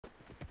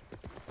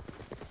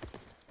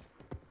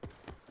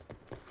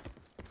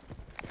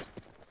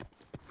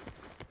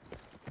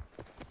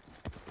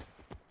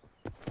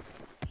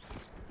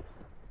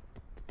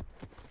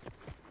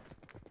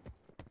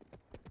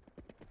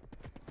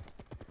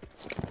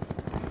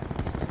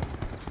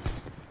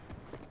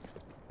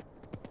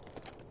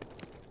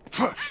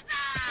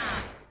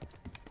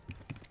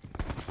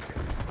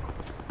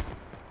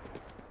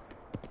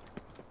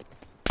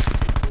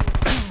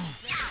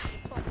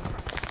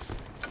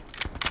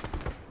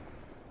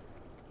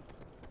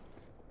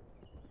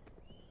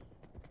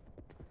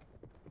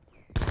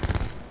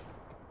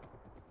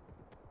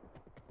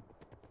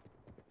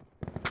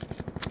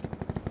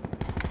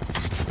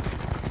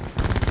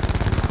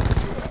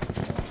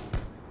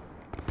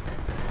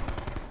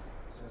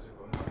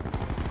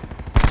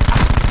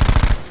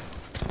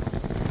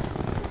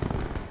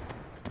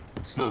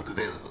Smoke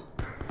available.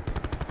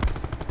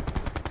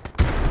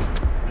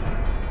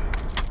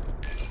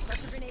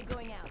 Cluster grenade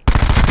going out.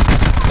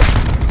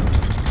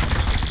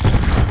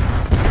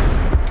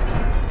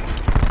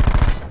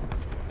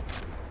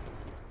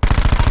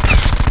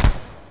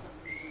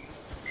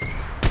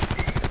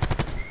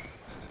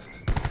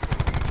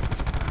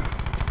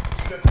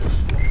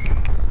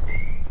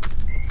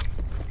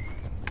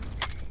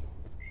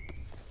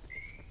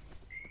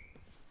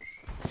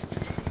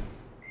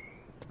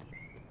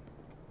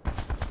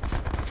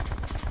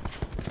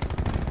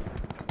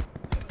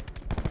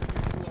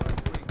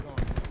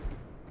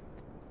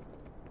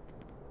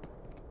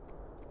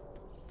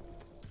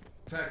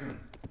 Attack him.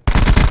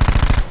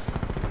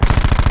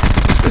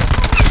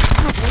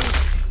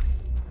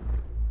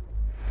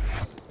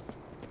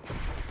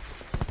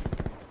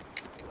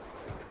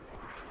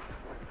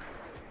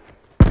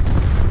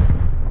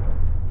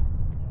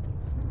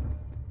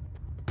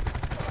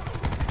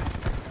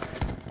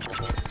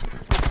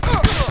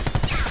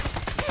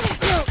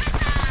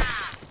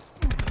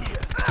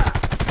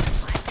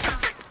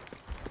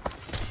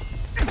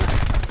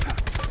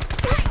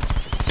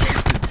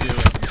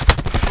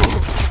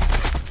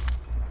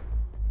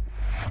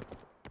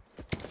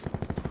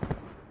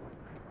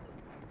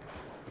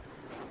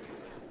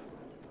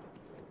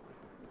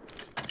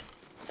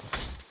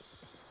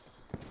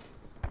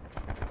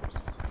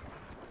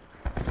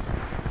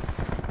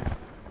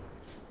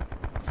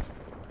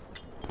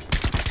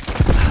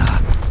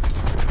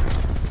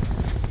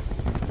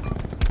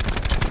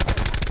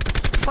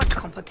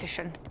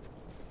 Competition.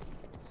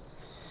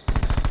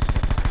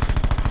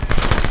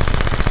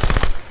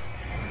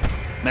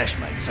 Mesh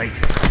mate,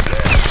 Satan.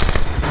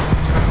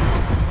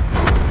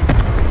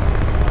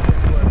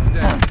 Works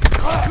down.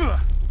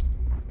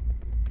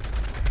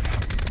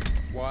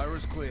 Wire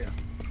is clear.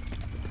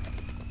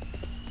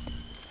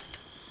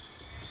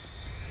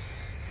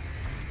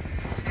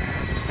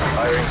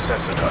 Firing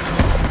sensor dart.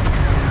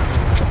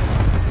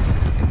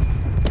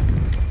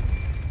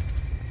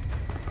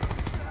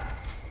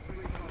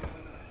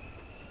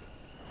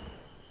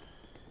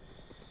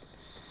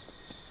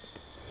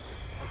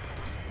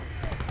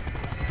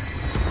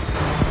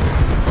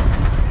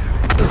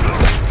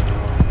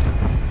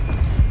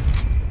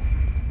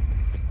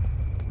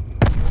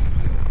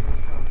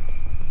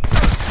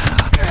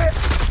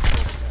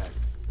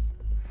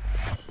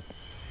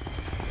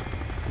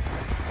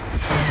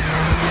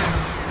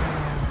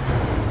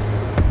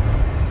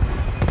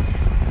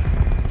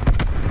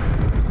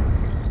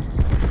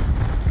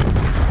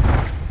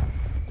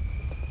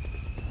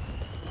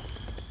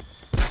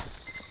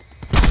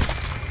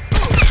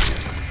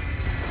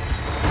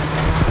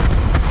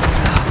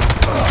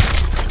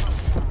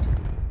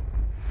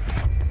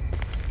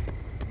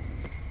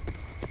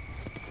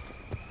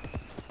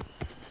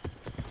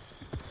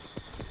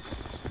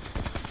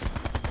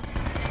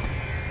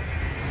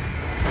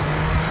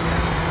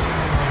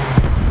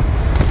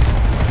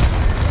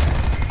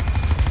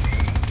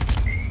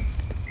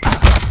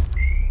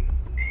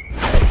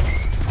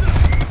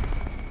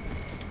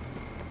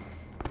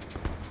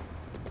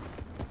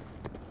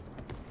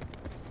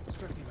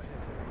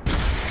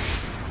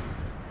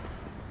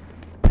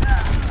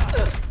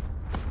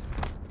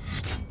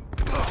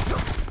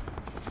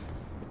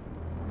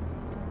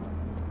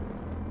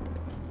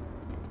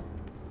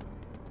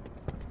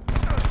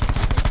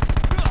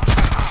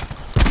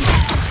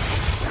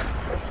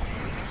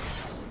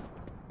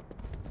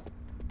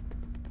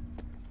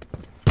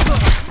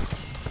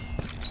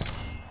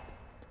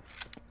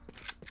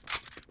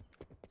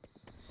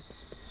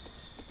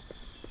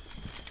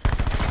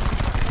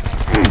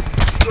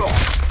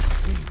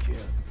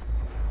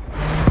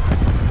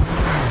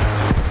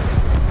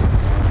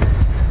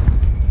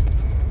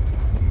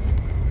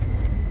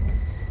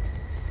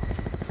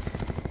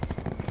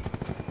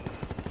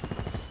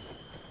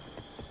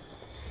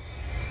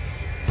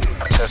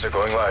 Sensor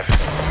going live.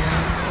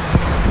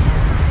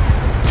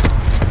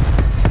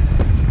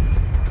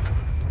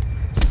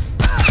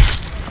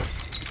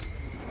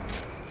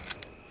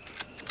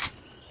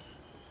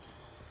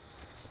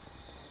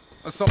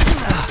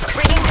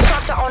 Bringing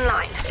disruptor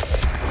online.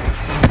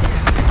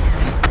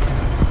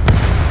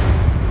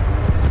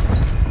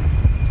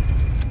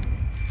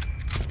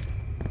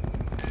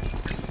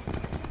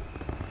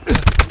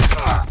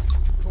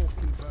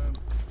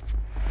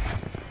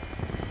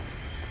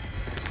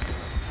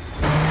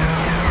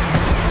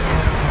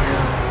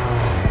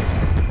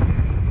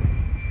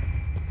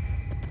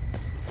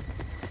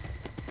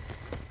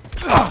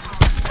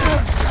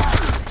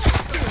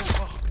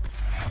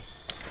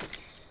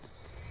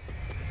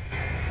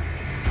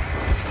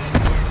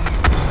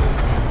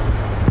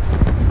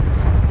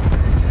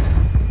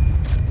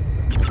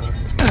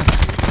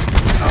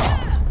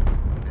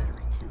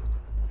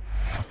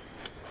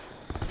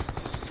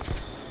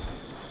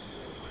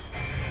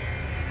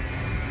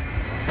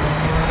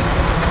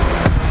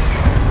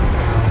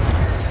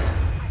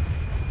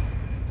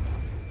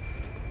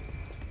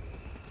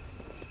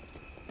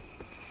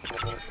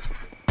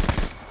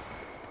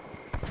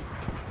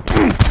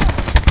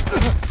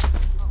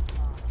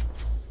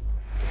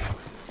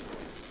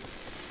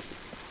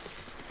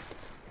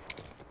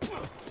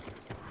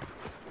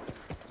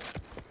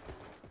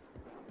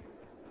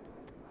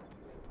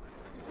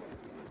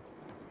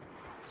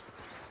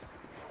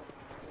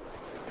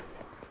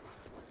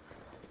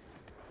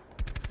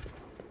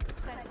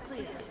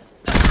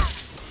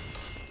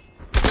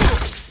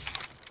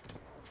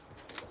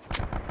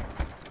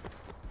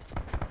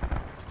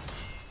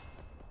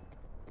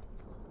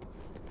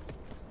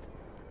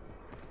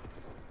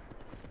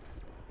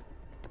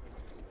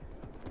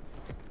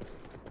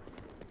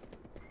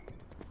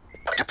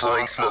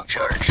 Deploying smoke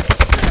charge.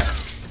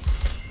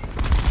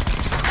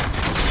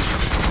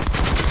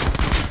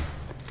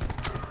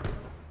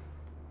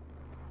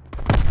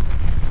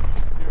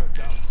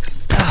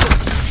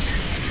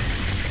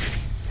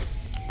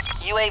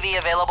 UAV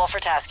available for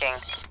tasking.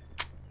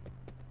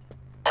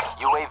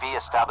 UAV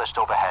established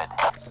overhead.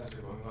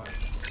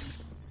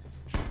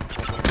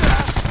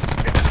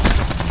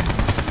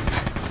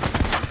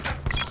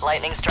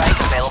 Lightning strike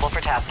available for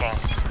tasking.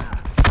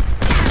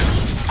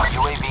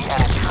 UAV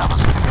energy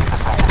levels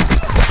 50%.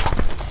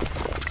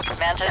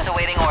 Mantis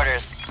awaiting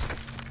orders.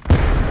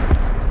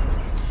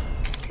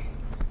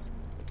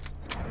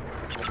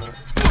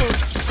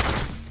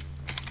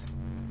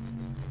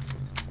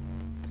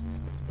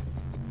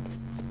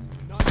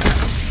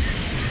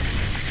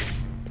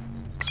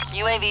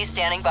 UAV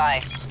standing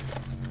by.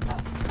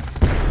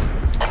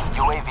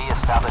 UAV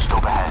established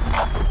overhead.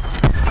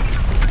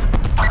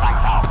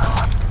 Lights out.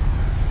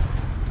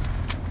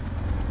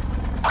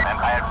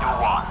 Empire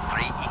 2-1,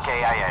 3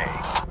 EKIA.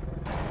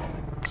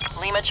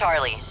 Lima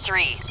Charlie,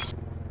 3.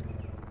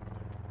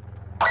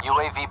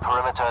 UAV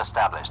perimeter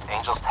established.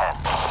 Angels 10.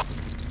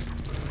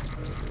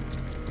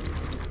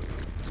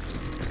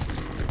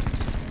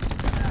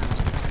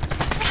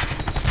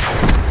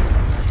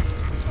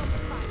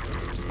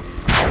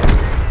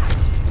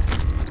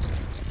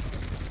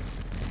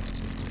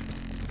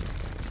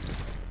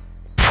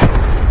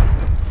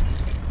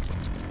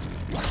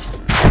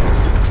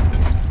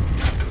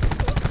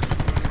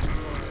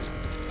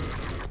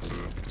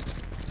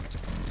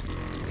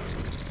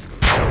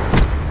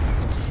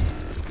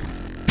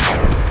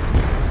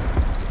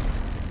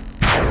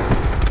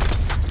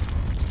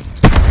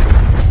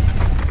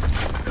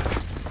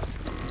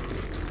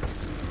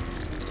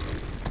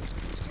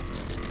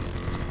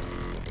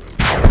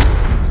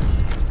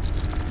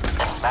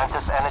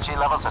 Mantis energy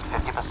levels at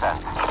 50%.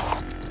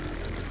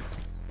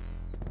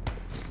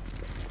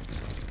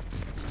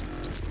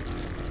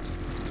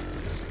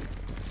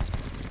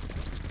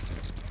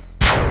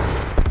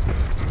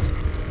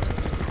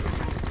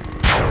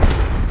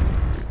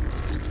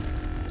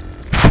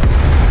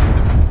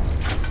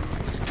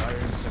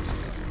 Iron sensor.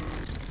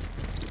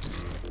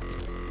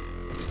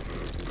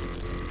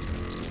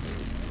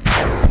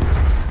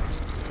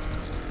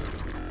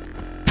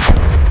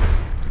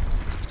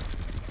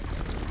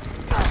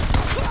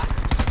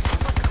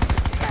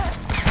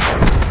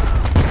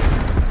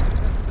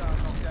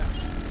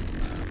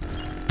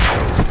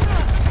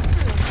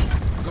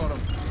 Got him.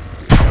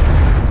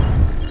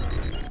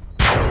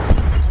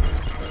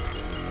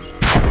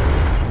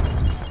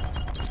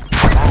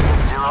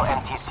 Mantis 0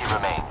 NTC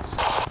remains.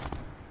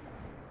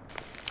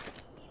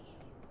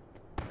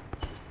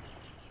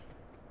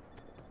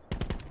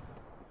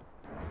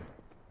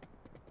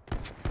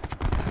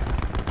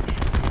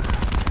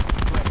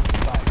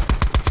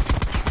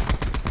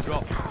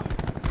 Drop.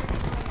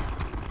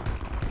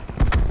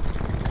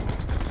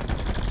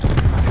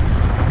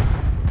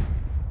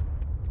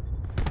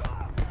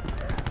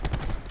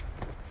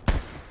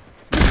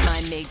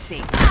 My mate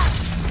safe.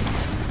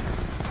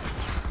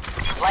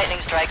 Lightning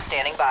strike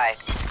standing by.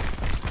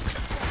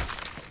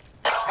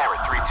 Hammer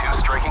 3-2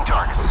 striking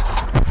targets.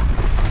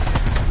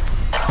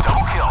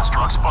 Double kill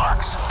struck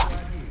Sparks.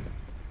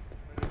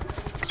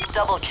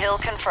 Double kill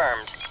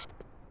confirmed.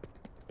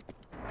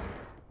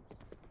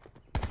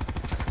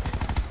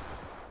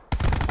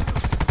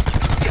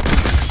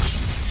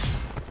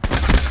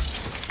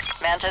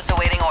 Mantis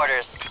awaiting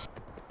orders.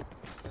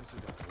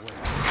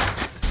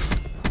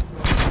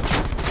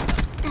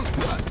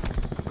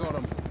 Got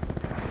him.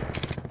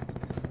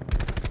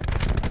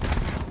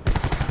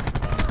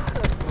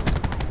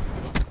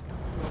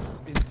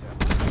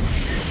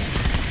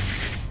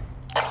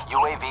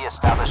 UAV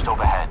established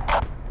overhead.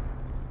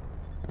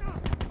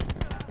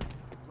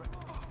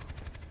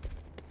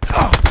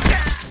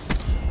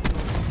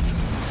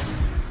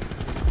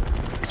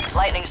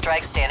 Lightning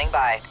strike standing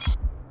by.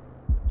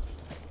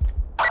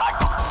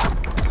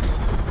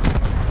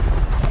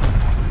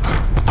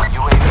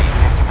 UAV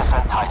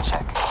 50% time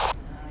check.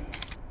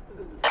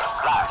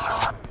 Splash.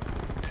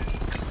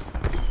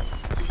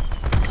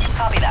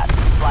 Copy that.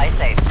 Fly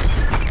safe.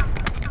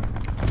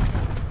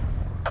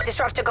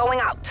 Disruptor going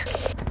out.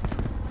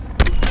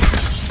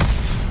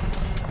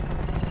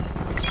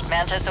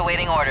 Mantis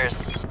awaiting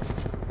orders.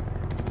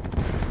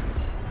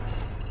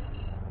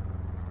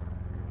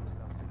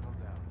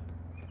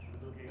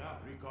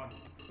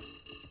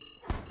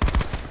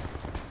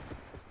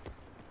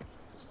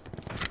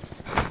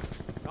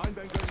 Nine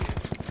bang going in.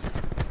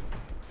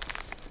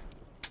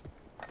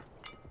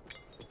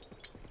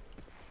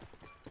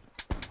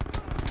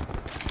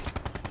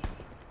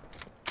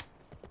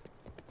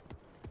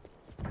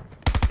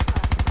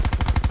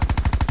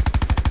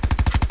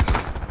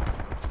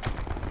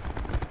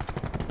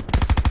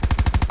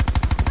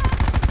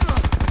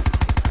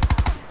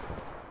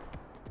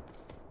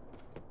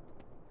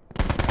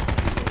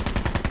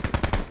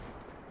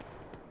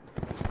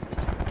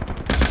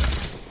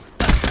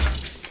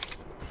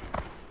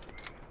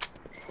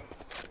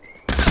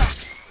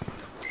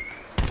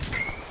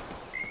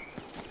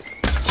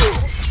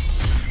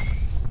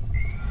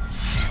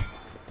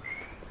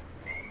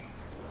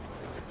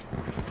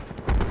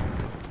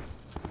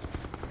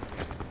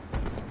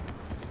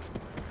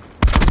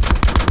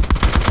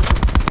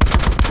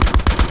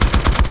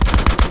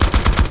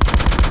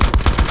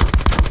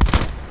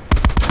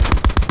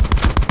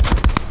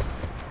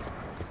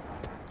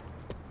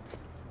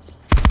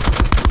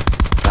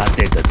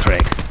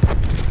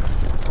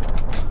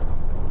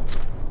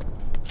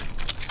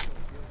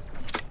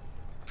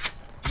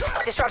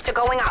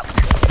 going out.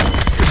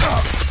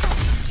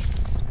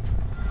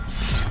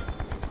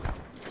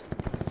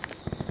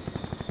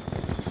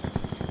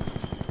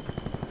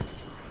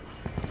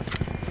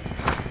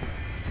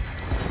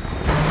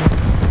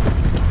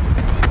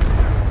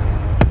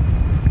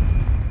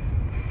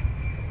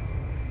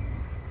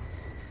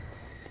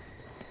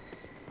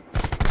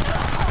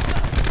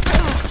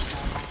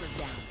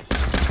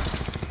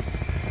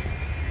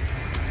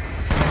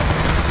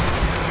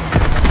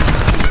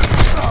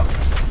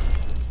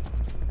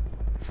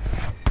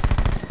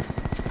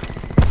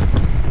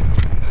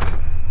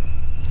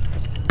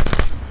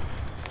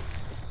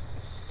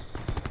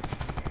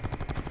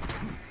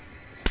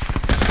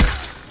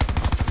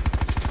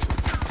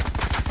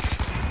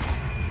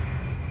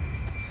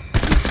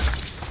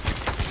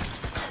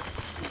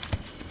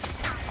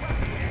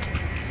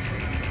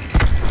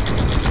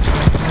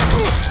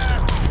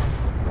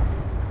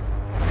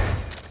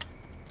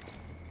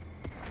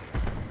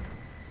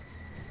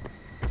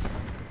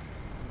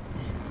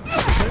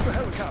 Save a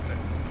helicopter.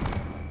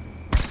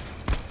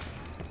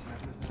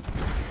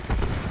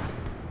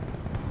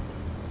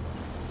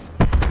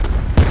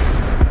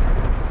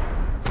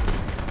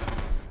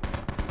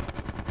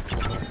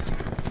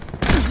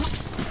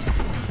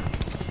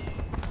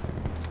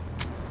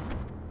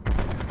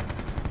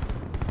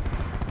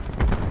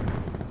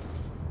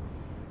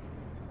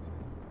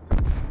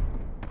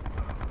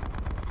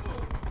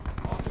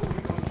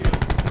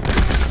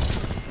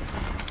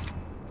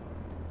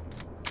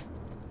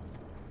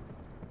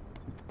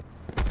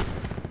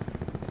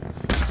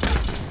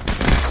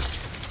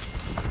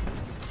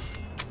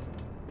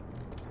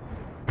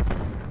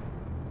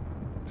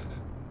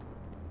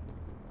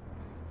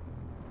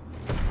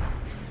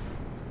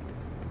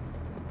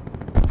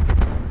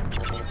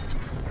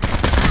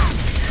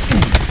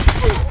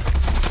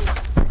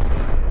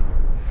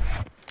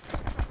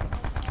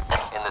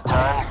 In the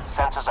turn,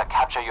 sensors are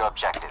capture your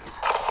objective.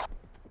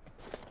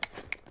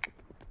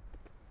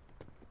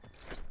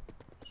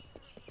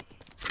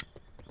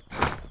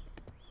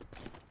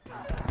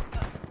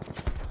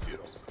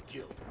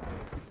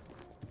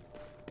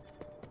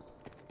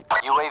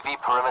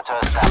 UAV perimeter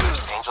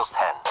established. Angels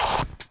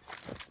 10.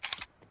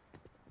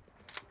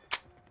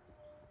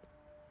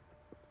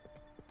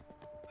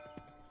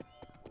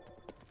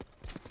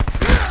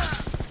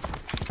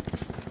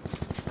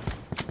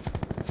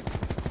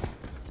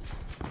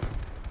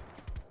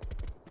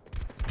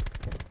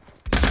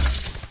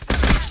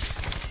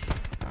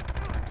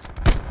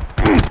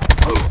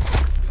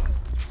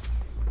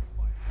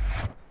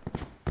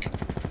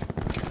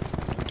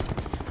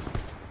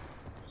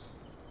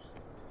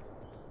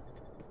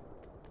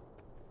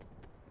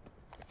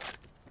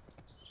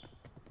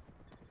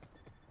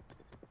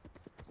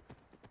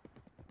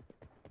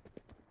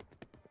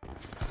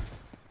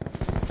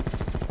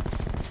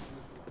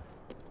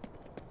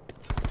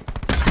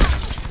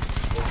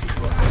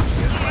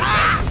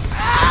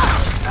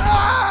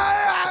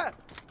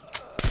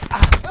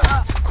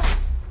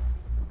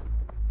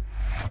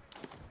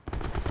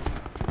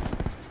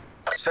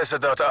 Sensor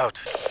dot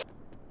out.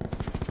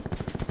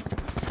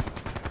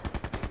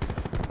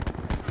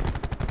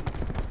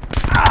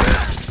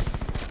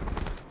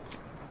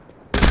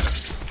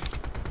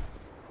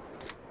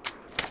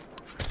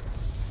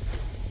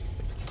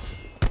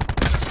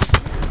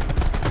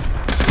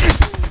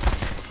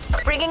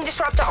 Bringing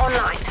disruptor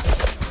online.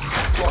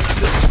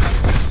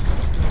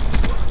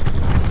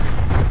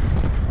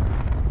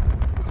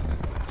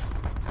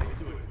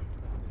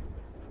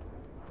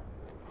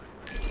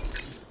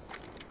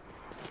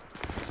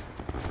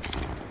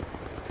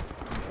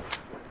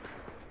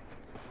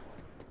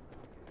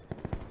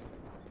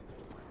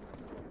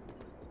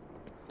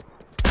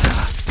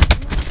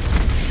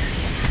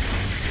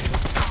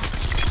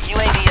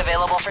 UAV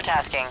available for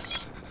tasking.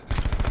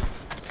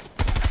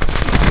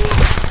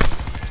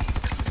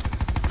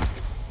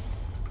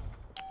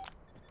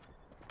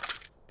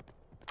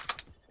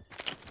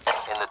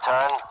 In the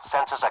turn,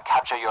 sensors are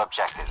capture your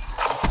objective.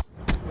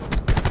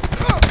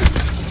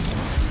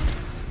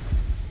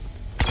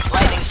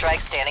 Lightning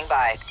strike standing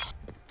by.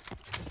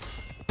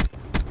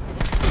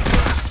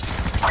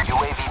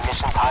 UAV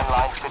mission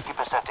timeline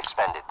 50%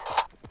 expended.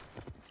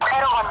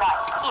 Arrow on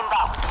that.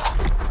 Inbound.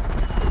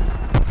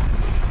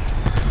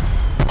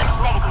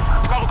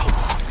 Negative.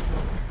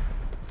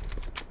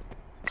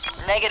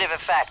 Negative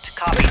effect.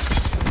 Copy.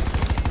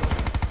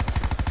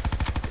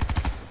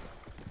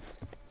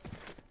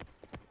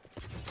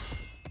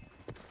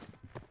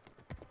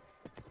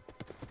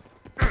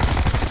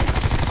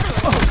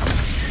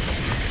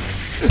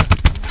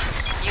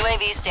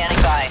 UAV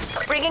standing by.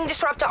 Bringing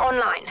disruptor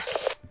online.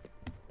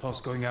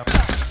 Pulse going out.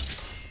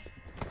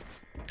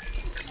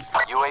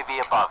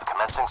 UAV above,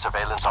 commencing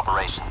surveillance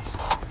operations.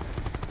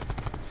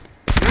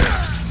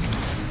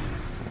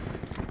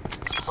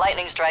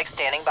 Lightning strike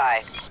standing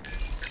by.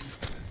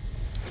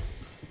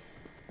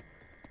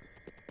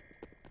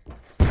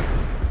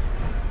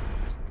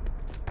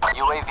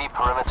 UAV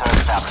perimeter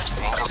established.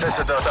 Angels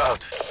Sensor 10. dot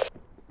out.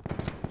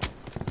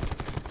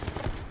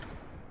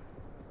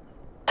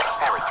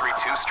 Harry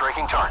 3-2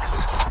 striking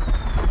targets.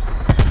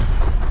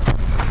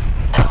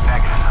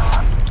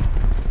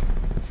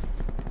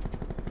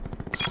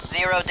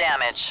 0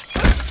 damage.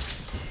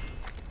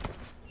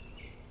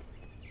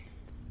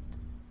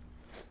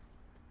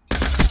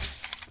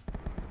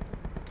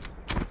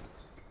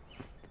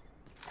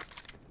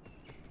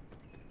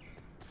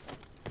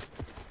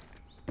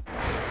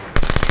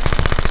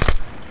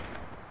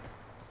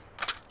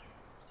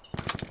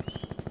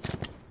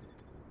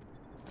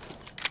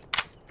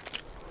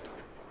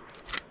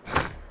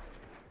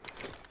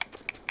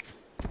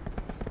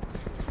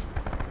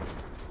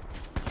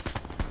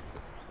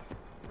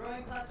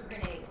 Throwing cluster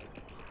grenade.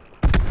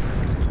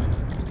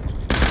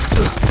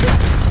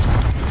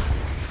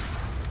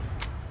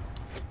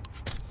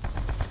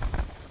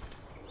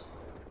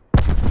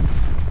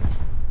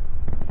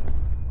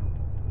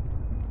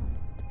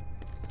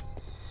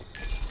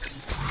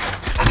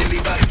 Enemy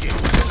barricade.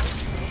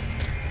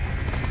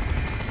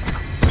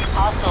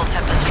 Hostiles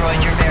have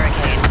destroyed your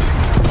barricade.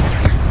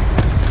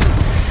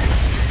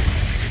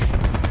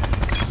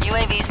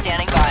 UAV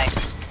standing by.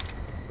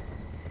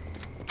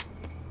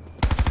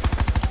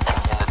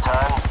 In the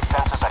turn,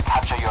 sensors are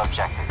capture your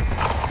objective.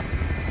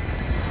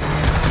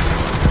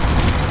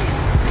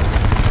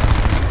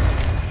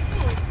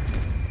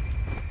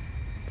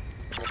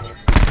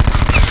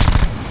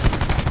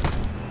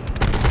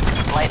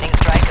 Lightning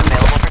strike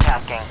available for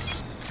tasking.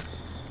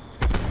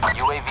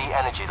 UAV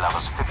energy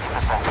levels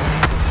 50%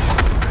 depleted.